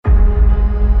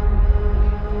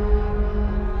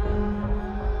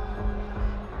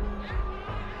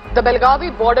The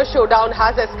Belgavi border showdown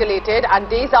has escalated, and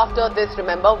days after this,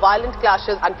 remember, violent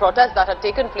clashes and protests that had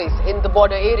taken place in the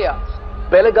border area.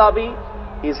 Belgavi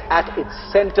is at its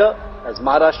center, as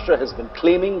Maharashtra has been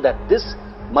claiming that this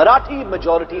Marathi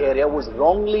majority area was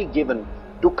wrongly given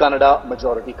to Kannada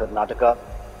majority Karnataka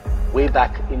way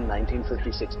back in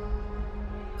 1956.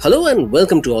 Hello and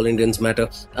welcome to All Indians Matter.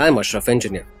 I am Ashraf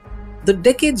Engineer. The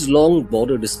decades-long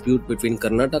border dispute between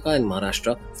Karnataka and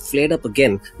Maharashtra flared up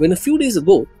again when a few days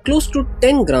ago, close to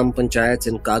 10 gram panchayats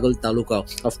in Kaagal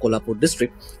taluka of Kolhapur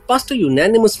district passed a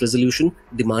unanimous resolution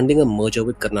demanding a merger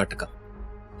with Karnataka.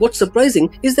 What's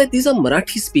surprising is that these are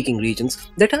Marathi-speaking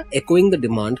regions that are echoing the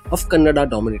demand of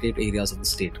Kannada-dominated areas of the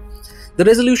state. The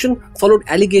resolution followed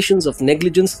allegations of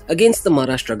negligence against the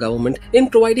Maharashtra government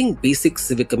in providing basic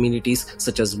civic amenities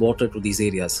such as water to these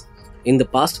areas. In the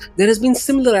past, there has been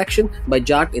similar action by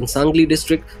Jat in Sangli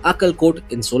district, Akalkot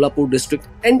in Solapur district,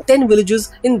 and 10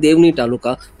 villages in Devni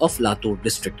taluka of Latur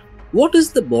district. What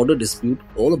is the border dispute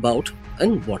all about,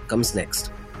 and what comes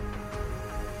next?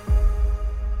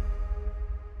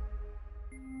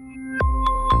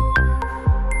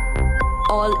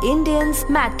 All Indians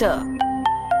Matter.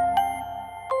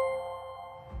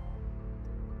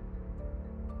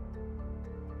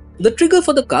 The trigger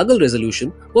for the Kaagal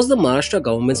resolution was the Maharashtra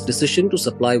government's decision to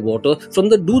supply water from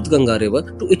the Dudhganga river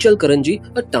to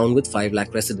Ichalkaranji, a town with 5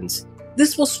 lakh residents.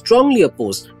 This was strongly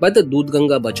opposed by the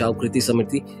Dudhganga Bachao Kriti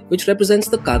Samiti, which represents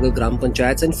the Kaagal Gram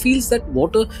Panchayats and feels that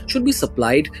water should be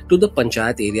supplied to the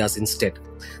Panchayat areas instead.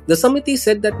 The Samiti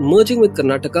said that merging with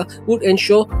Karnataka would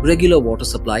ensure regular water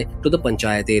supply to the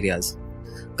Panchayat areas.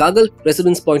 Kaagal,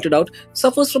 residents pointed out,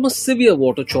 suffers from a severe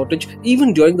water shortage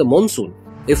even during the monsoon.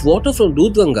 If water from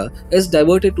Dudhganga is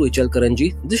diverted to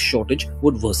Ichalkaranji, this shortage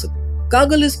would worsen.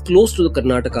 Kaagal is close to the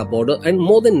Karnataka border and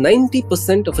more than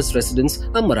 90% of its residents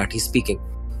are Marathi speaking.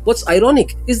 What's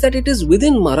ironic is that it is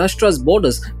within Maharashtra's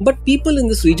borders, but people in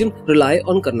this region rely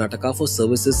on Karnataka for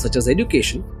services such as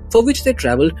education, for which they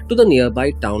travel to the nearby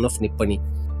town of Nippani.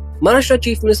 Maharashtra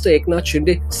Chief Minister Eknath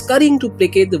Shinde, scurrying to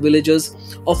placate the villagers,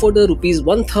 offered a Rs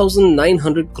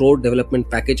 1,900 crore development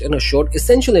package and assured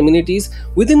essential amenities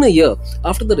within a year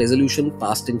after the resolution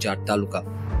passed in Jat taluka.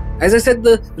 As I said,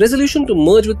 the resolution to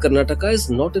merge with Karnataka is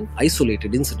not an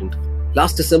isolated incident.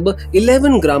 Last December,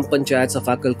 11 gram panchayats of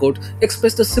Akalkot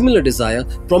expressed a similar desire,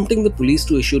 prompting the police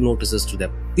to issue notices to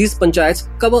them. These panchayats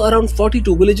cover around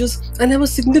 42 villages and have a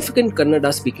significant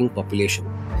Kannada-speaking population.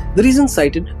 The reason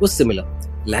cited was similar: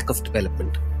 lack of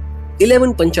development.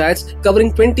 11 panchayats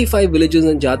covering 25 villages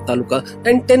in Jat taluka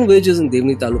and 10 villages in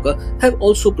Devni taluka have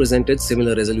also presented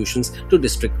similar resolutions to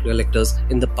district collectors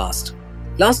in the past.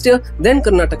 Last year, then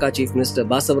Karnataka Chief Minister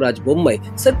Basavaraj Bommai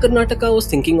said Karnataka was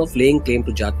thinking of laying claim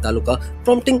to Jat taluka,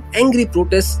 prompting angry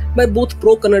protests by both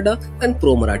pro-Kannada and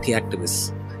pro-Marathi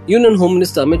activists. Union Home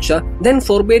Minister Amit Shah then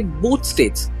forbade both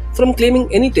states from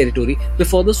claiming any territory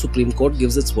before the Supreme Court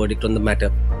gives its verdict on the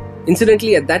matter.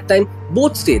 Incidentally, at that time,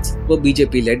 both states were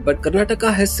BJP-led, but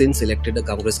Karnataka has since elected a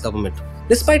Congress government.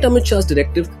 Despite Amit Shah's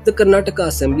directive, the Karnataka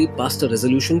Assembly passed a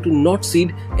resolution to not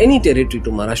cede any territory to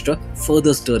Maharashtra,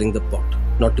 further stirring the pot.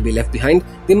 Not to be left behind,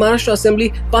 the Maharashtra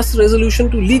Assembly passed a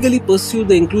resolution to legally pursue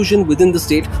the inclusion within the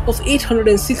state of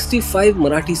 865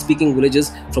 Marathi-speaking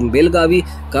villages from Belgavi,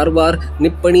 Karwar,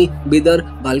 Nippani,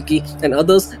 Bidar, Bhalki and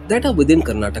others that are within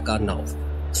Karnataka now.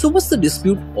 So what's the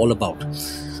dispute all about?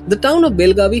 The town of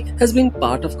Belgavi has been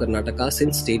part of Karnataka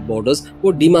since state borders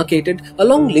were demarcated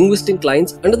along linguistic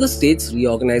lines under the States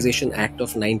Reorganization Act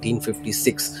of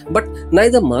 1956. But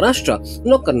neither Maharashtra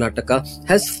nor Karnataka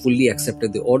has fully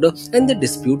accepted the order, and the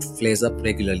dispute flares up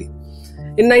regularly.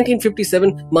 In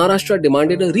 1957, Maharashtra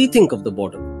demanded a rethink of the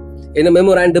border. In a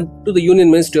memorandum to the Union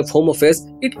Ministry of Home Affairs,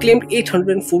 it claimed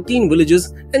 814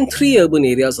 villages and 3 urban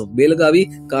areas of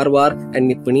Belgavi, Karwar and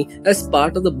Nippani as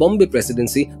part of the Bombay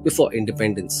Presidency before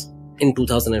independence. In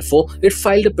 2004, it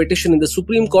filed a petition in the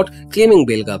Supreme Court claiming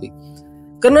Belgavi.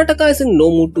 Karnataka is in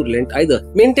no mood to relent either,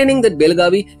 maintaining that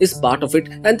Belgavi is part of it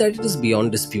and that it is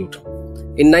beyond dispute.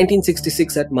 In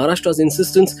 1966, at Maharashtra's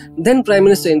insistence, then Prime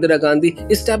Minister Indira Gandhi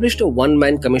established a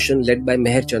one-man commission led by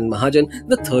Meher Chand Mahajan,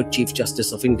 the third Chief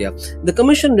Justice of India. The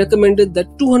commission recommended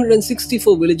that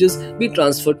 264 villages be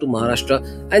transferred to Maharashtra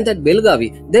and that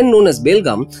Belgavi, then known as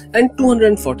Belgaum, and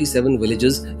 247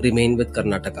 villages remain with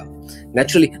Karnataka.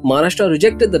 Naturally, Maharashtra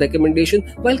rejected the recommendation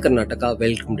while Karnataka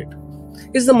welcomed it.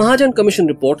 It's the Mahajan Commission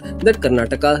report that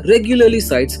Karnataka regularly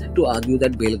cites to argue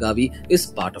that Belgavi is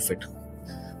part of it.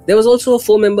 There was also a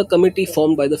 4-member committee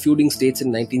formed by the feuding states in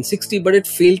 1960, but it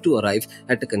failed to arrive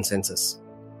at a consensus.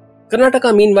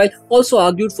 Karnataka, meanwhile, also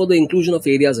argued for the inclusion of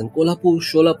areas in Kolhapur,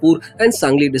 Solapur and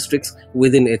Sangli districts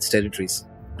within its territories.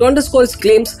 To underscore its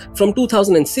claims, from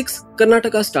 2006,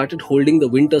 Karnataka started holding the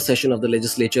winter session of the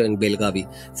legislature in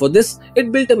Belgavi. For this,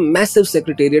 it built a massive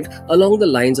secretariat along the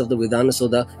lines of the Vidhana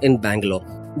Soda in Bangalore.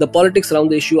 The politics around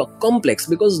the issue are complex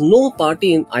because no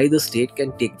party in either state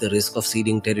can take the risk of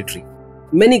ceding territory.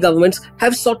 Many governments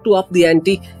have sought to up the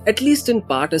ante, at least in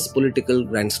part as political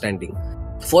grandstanding.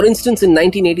 For instance, in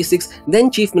 1986, then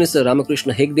Chief Minister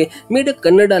Ramakrishna Hegde made a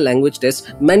Kannada language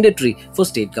test mandatory for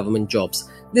state government jobs.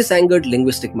 This angered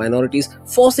linguistic minorities,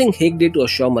 forcing Hegde to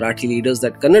assure Marathi leaders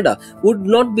that Kannada would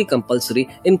not be compulsory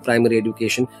in primary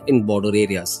education in border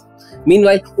areas.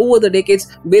 Meanwhile, over the decades,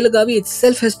 Belagavi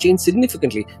itself has changed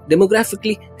significantly,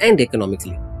 demographically and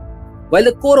economically. While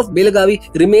the core of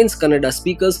Belagavi remains Kannada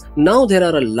speakers, now there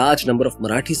are a large number of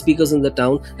Marathi speakers in the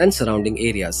town and surrounding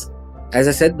areas. As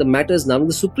I said, the matter is now in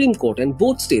the Supreme Court and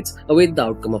both states await the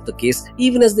outcome of the case,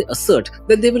 even as they assert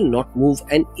that they will not move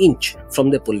an inch from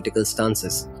their political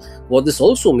stances. What this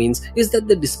also means is that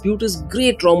the dispute is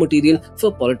great raw material for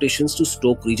politicians to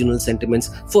stoke regional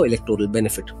sentiments for electoral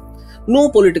benefit. No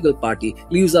political party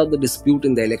leaves out the dispute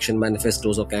in their election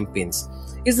manifestos or campaigns.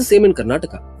 It's the same in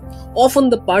Karnataka.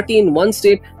 Often the party in one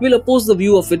state will oppose the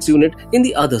view of its unit in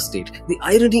the other state. The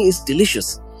irony is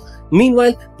delicious.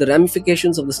 Meanwhile, the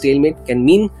ramifications of the stalemate can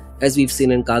mean, as we've seen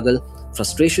in Kaagal,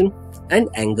 frustration and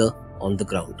anger on the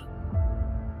ground.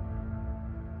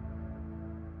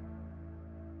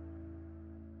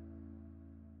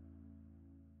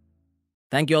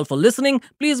 Thank you all for listening.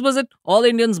 Please visit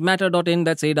allindiansmatter.in,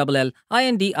 that's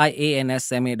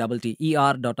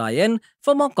ALLINDIANSMATTER.in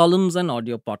for more columns and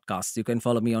audio podcasts. You can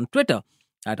follow me on Twitter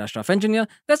at Ashraf Engineer,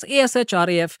 that's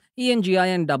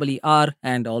ASHRAFENGINER,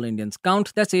 and All Indians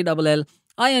Count, that's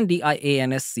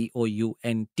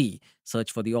ALLINDIANSCOUNT.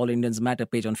 Search for the All Indians Matter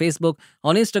page on Facebook.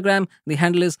 On Instagram, the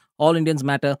handle is All Indians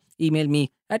Matter. Email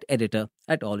me at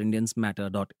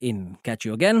editor@allindiansmatter.in. Catch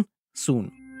you again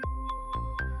soon.